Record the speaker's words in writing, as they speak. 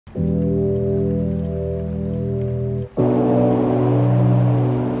YouTube,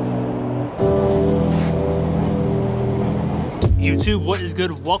 what is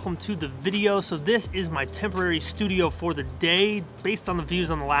good? Welcome to the video. So this is my temporary studio for the day. Based on the views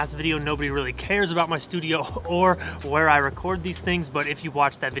on the last video, nobody really cares about my studio or where I record these things, but if you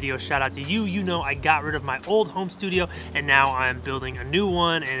watched that video, shout out to you. You know I got rid of my old home studio and now I'm building a new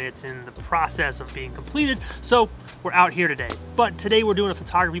one and it's in the process of being completed. So we're out here today. But today we're doing a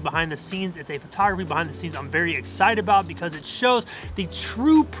photography behind the scenes. It's a photography behind the scenes I'm very excited about because it shows the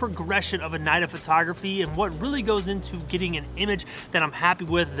true progression of a night of photography and what really goes into getting an image that I'm happy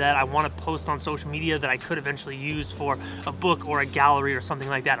with, that I want to post on social media, that I could eventually use for a book or a gallery or something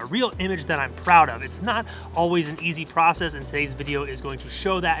like that. A real image that I'm proud of. It's not always an easy process, and today's video is going to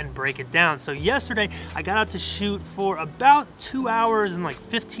show that and break it down. So yesterday I got out to shoot for about 2 hours and like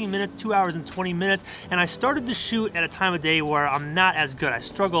 15 minutes, 2 hours and 20 minutes, and I started the shoot at a time of day where I'm not as good. I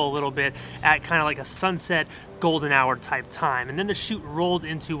struggle a little bit at kind of like a sunset golden hour type time, and then the shoot rolled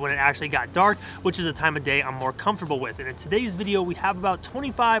into when it actually got dark, which is a time of day I'm more comfortable with. And in today's video we have about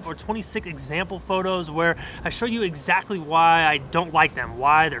 25 or 26 example photos where I show you exactly why I don't like them,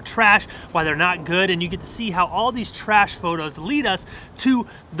 why they're trash, why they're not good, and you get to see how all these trash photos lead us to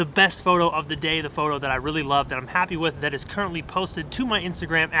the best photo of the day, the photo that I really love, that I'm happy with, that is currently posted to my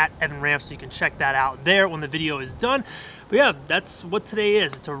Instagram at Ranft, so you can check that out there when the video is done. But yeah, that's what today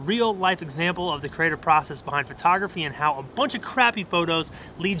is. It's a real life example of the creative process behind photography and how a bunch of crappy photos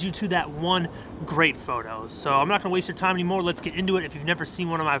leads you to that one great photo. So I'm not gonna waste your time anymore. Let's get into it. If you've never seen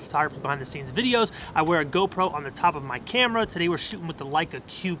one of my photography behind the scenes videos, I wear a GoPro on the top of my camera. Today we're shooting with the Leica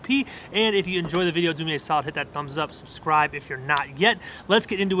QP. And if you enjoy the video, do me a solid, hit that thumbs up, subscribe if you're not yet. Let's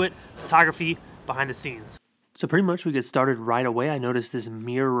get into it. Photography behind the scenes. So pretty much we get started right away. I noticed this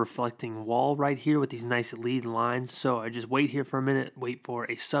mirror reflecting wall right here with these nice lead lines. So I just wait here for a minute, wait for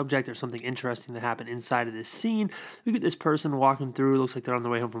a subject or something interesting to happen inside of this scene. We get this person walking through, looks like they're on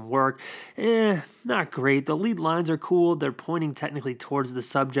their way home from work. Not great. The lead lines are cool. They're pointing technically towards the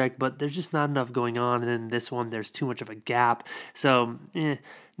subject, but there's just not enough going on. And then this one, there's too much of a gap. So,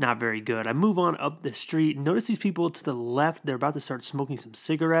 not very good. I move on up the street. Notice these people to the left, they're about to start smoking some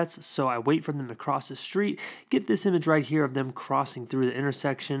cigarettes, so I wait for them to cross the street. Get this image right here of them crossing through the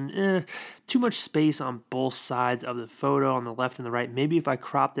intersection. Too much space on both sides of the photo, on the left and the right. Maybe if I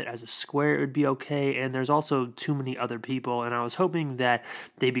cropped it as a square, it would be okay, and there's also too many other people, and I was hoping that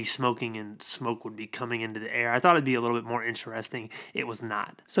they'd be smoking and smoke would be coming into the air. I thought it'd be a little bit more interesting. It was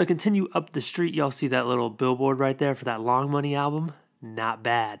not. So I continue up the street. Y'all see that little billboard right there for that Long Money album? Not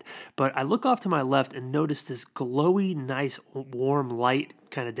bad. But I look off to my left and notice this glowy, nice, warm light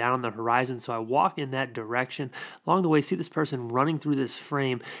kind of down on the horizon, so I walk in that direction. Along the way, see this person running through this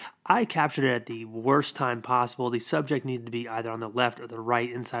frame. I captured it at the worst time possible. The subject needed to be either on the left or the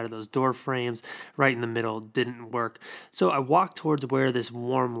right inside of those door frames. Right in the middle didn't work. So I walk towards where this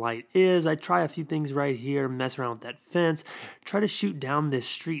warm light is. I try a few things right here, mess around with that fence, try to shoot down this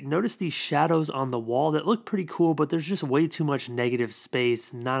street. Notice these shadows on the wall that look pretty cool, but there's just way too much negative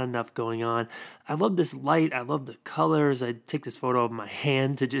space, not enough going on. I love this light. I love the colors. I take this photo of my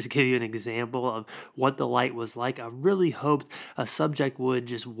hand to just give you an example of what the light was like. I really hoped a subject would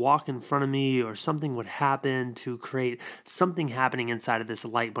just walk in front of me or something would happen to create something happening inside of this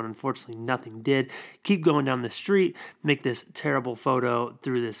light, but unfortunately nothing did. Keep going down the street, make this terrible photo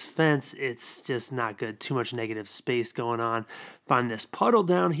through this fence. It's just not good. Too much negative space going on. Find this puddle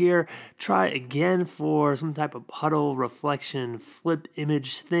down here. Try again for some type of puddle reflection flip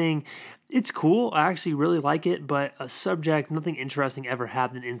image thing. It's cool. I actually really like it, but a subject, nothing interesting ever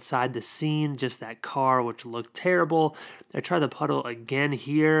happened inside the scene. Just that car, which looked terrible. I tried the puddle again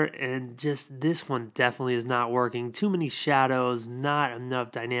here, and just this one definitely is not working. Too many shadows, not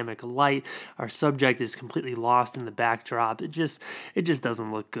enough dynamic light. Our subject is completely lost in the backdrop. It just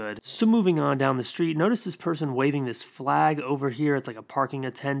doesn't look good. So moving on down the street, notice this person waving this flag over here. It's like a parking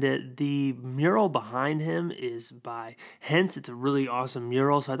attendant. The mural behind him is by Hence. It's a really awesome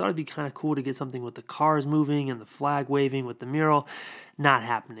mural, so I thought it'd be kind of cool to get something with the cars moving and the flag waving with the mural. Not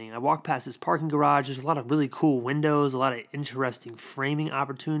happening. I walk past this parking garage. There's a lot of really cool windows, a lot of interesting framing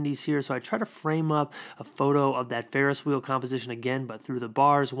opportunities here. So I try to frame up a photo of that Ferris wheel composition again, but through the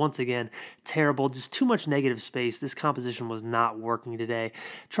bars. Once again, terrible. Just too much negative space. This composition was not working today.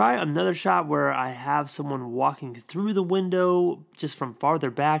 Try another shot where I have someone walking through the window just from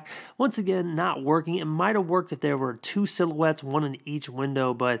farther back. Once again, not working. It might have worked if there were two silhouettes, one in each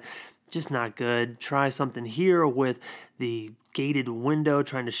window, but just not good. Try something here with the gated window,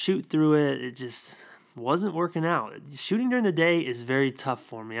 trying to shoot through it. It just wasn't working out. Shooting during the day is very tough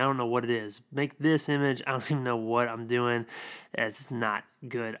for me. I don't know what it is. Make this image, I don't even know what I'm doing. It's not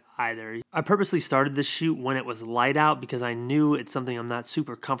good either. I purposely started this shoot when it was light out because I knew it's something I'm not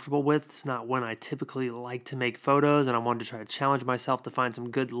super comfortable with. It's not when I typically like to make photos, and I wanted to try to challenge myself to find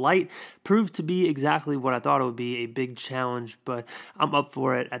some good light. Proved to be exactly what I thought it would be, a big challenge, but I'm up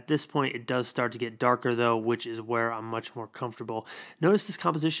for it. At this point, it does start to get darker though, which is where I'm much more comfortable. Notice this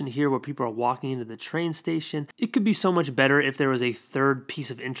composition here where people are walking into the train station. It could be so much better if there was a third piece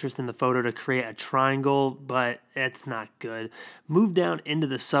of interest in the photo to create a triangle, but it's not good. Move down into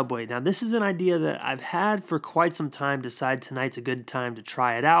the subway. Now this is an idea that I've had for quite some time. Decide tonight's a good time to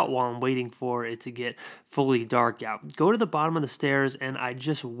try it out while I'm waiting for it to get fully dark out. Go to the bottom of the stairs and I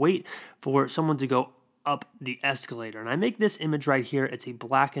just wait for someone to go up the escalator. And I make this image right here. It's a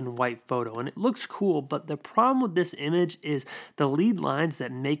black and white photo and it looks cool, but the problem with this image is the lead lines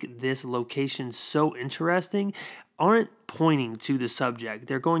that make this location so interesting aren't pointing to the subject.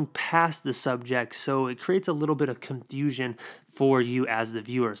 They're going past the subject, so it creates a little bit of confusion for you as the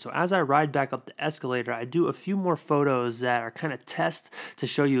viewer. So as I ride back up the escalator, I do a few more photos that are kind of tests to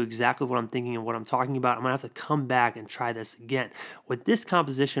show you exactly what I'm thinking and what I'm talking about. I'm gonna have to come back and try this again. With this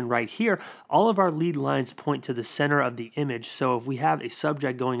composition right here, all of our lead lines point to the center of the image. So if we have a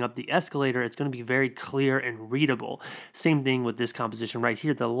subject going up the escalator, it's gonna be very clear and readable. Same thing with this composition right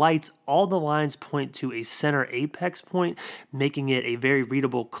here. The lights, all the lines point to a center apex point, making it a very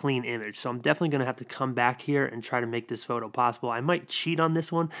readable, clean image. So I'm definitely gonna have to come back here and try to make this photo possible. I might cheat on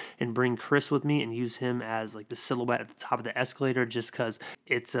this one and bring Chris with me and use him as like the silhouette at the top of the escalator just because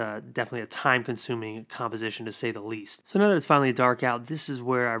it's definitely a time-consuming composition to say the least. So now that it's finally dark out, this is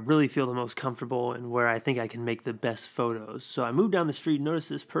where I really feel the most comfortable and where I think I can make the best photos. So I move down the street, notice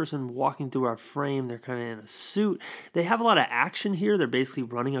this person walking through our frame. They're kind of in a suit. They have a lot of action here. They're basically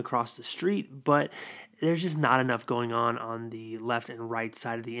running across the street, but there's just not enough going on the left and right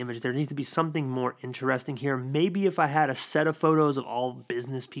side of the image. There needs to be something more interesting here. Maybe if I had a set of photos of all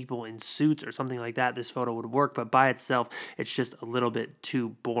business people in suits or something like that, this photo would work, but by itself, it's just a little bit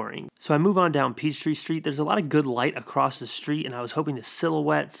too boring. So I move on down Peachtree Street. There's a lot of good light across the street, and I was hoping to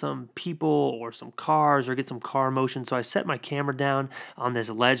silhouette some people or some cars or get some car motion. So I set my camera down on this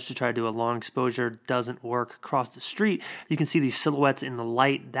ledge to try to do a long exposure. Doesn't work. Across the street, you can see these silhouettes in the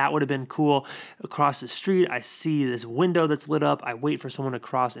light. That would have been cool. Across the street, I see this window that's lit up. I wait for someone to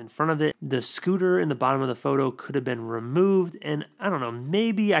cross in front of it. The scooter in the bottom of the photo could have been removed, and I don't know,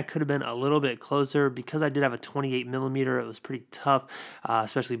 maybe I could have been a little bit closer. Because I did have a 28mm, it was pretty tough,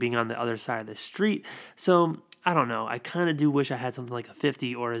 especially being on the other side of the street. So I don't know. I kind of do wish I had something like a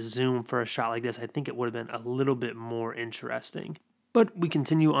 50 or a zoom for a shot like this. I think it would have been a little bit more interesting. But we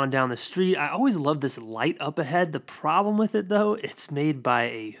continue on down the street. I always love this light up ahead. The problem with it though, it's made by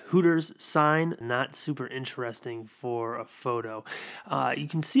a Hooters sign. Not super interesting for a photo. You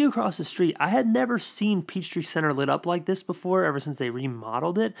can see across the street, I had never seen Peachtree Center lit up like this before ever since they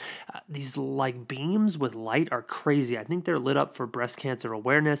remodeled it. These like beams with light are crazy. I think they're lit up for breast cancer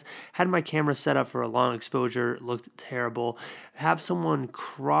awareness. Had my camera set up for a long exposure, looked terrible. Have someone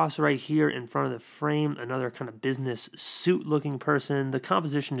cross right here in front of the frame, another kind of business suit looking person. The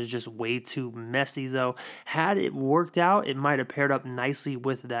composition is just way too messy though. Had it worked out, it might have paired up nicely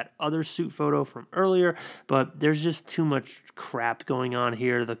with that other suit photo from earlier, but there's just too much crap going on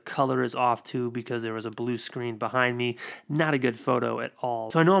here. The color is off too because there was a blue screen behind me. Not a good photo at all.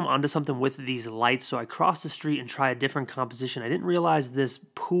 So I know I'm onto something with these lights, so I cross the street and try a different composition. I didn't realize this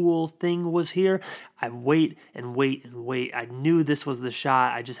pool thing was here. I wait and wait and wait. I knew this was the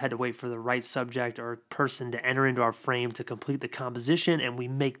shot. I just had to wait for the right subject or person to enter into our frame to complete the composition, and we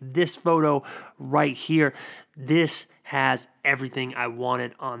make this photo right here. This has everything I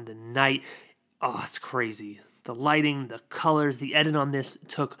wanted on the night. Oh, it's crazy. The lighting, the colors, the edit on this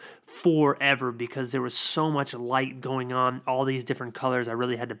took forever because there was so much light going on, all these different colors. I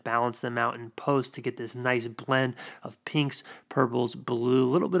really had to balance them out in post to get this nice blend of pinks, purples, blue,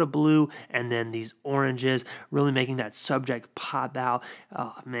 a little bit of blue, and then these oranges, really making that subject pop out.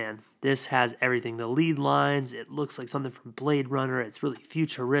 Oh man, this has everything. The lead lines, it looks like something from Blade Runner. It's really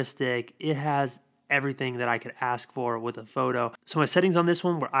futuristic. It has everything that I could ask for with a photo. So my settings on this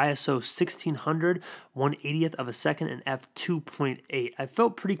one were ISO 1600, 1/80th of a second, and f2.8. I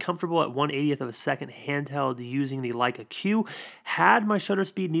felt pretty comfortable at 1/80th of a second handheld using the Leica Q. Had my shutter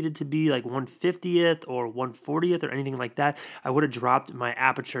speed needed to be like 1/50th or 1/40th or anything like that, I would have dropped my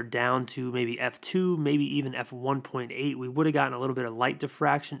aperture down to maybe f2, maybe even f1.8. We would have gotten a little bit of light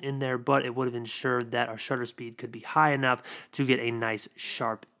diffraction in there, but it would have ensured that our shutter speed could be high enough to get a nice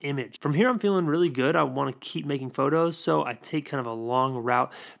sharp image. From here, I'm feeling really good. I want to keep making photos, so I take kind of a long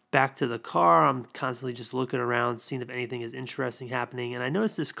route back to the car, I'm constantly just looking around, seeing if anything is interesting happening, and I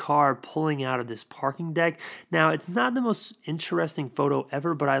noticed this car pulling out of this parking deck. Now, it's not the most interesting photo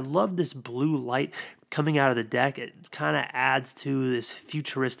ever, but I love this blue light coming out of the deck. It kind of adds to this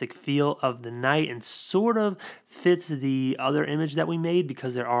futuristic feel of the night and sort of fits the other image that we made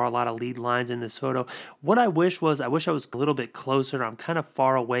because there are a lot of lead lines in this photo. What I wish I was a little bit closer. I'm kind of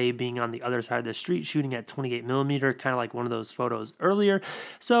far away, being on the other side of the street, shooting at 28mm, kind of like one of those photos earlier.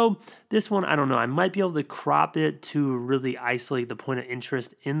 So this one, I don't know, I might be able to crop it to really isolate the point of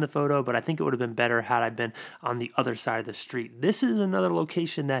interest in the photo, but I think it would have been better had I been on the other side of the street. This is another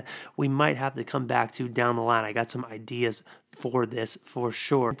location that we might have to come back to down the line. I got some ideas for this for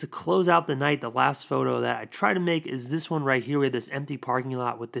sure. To close out the night, the last photo that I try to make is this one right here. We have this empty parking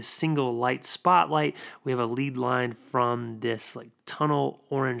lot with this single light spotlight. We have a lead line from this like tunnel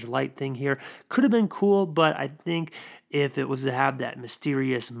orange light thing here. Could have been cool, but I think if it was to have that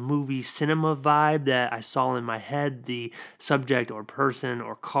mysterious movie cinema vibe that I saw in my head, the subject or person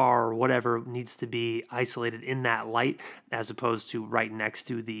or car or whatever needs to be isolated in that light as opposed to right next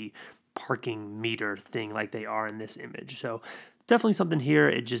to the parking meter thing like they are in this image. So definitely something here.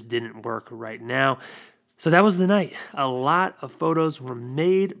 It just didn't work right now. So that was the night. A lot of photos were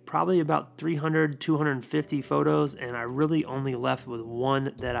made, probably about 300, 250 photos, and I really only left with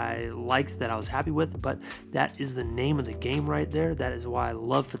one that I liked, that I was happy with, but that is the name of the game right there. That is why I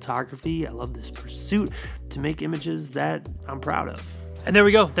love photography. I love this pursuit to make images that I'm proud of. And there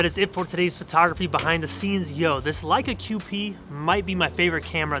we go. That is it for today's photography behind the scenes. Yo, this Leica QP might be my favorite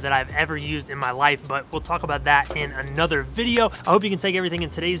camera that I've ever used in my life, but we'll talk about that in another video. I hope you can take everything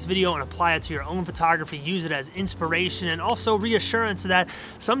in today's video and apply it to your own photography, use it as inspiration and also reassurance that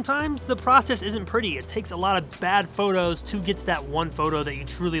sometimes the process isn't pretty. It takes a lot of bad photos to get to that one photo that you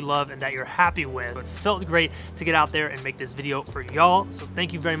truly love and that you're happy with. But it felt great to get out there and make this video for y'all. So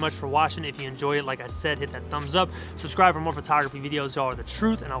thank you very much for watching. If you enjoyed it, like I said, hit that thumbs up, subscribe for more photography videos. Y'all are the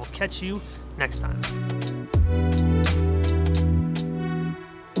truth, and I will catch you next time.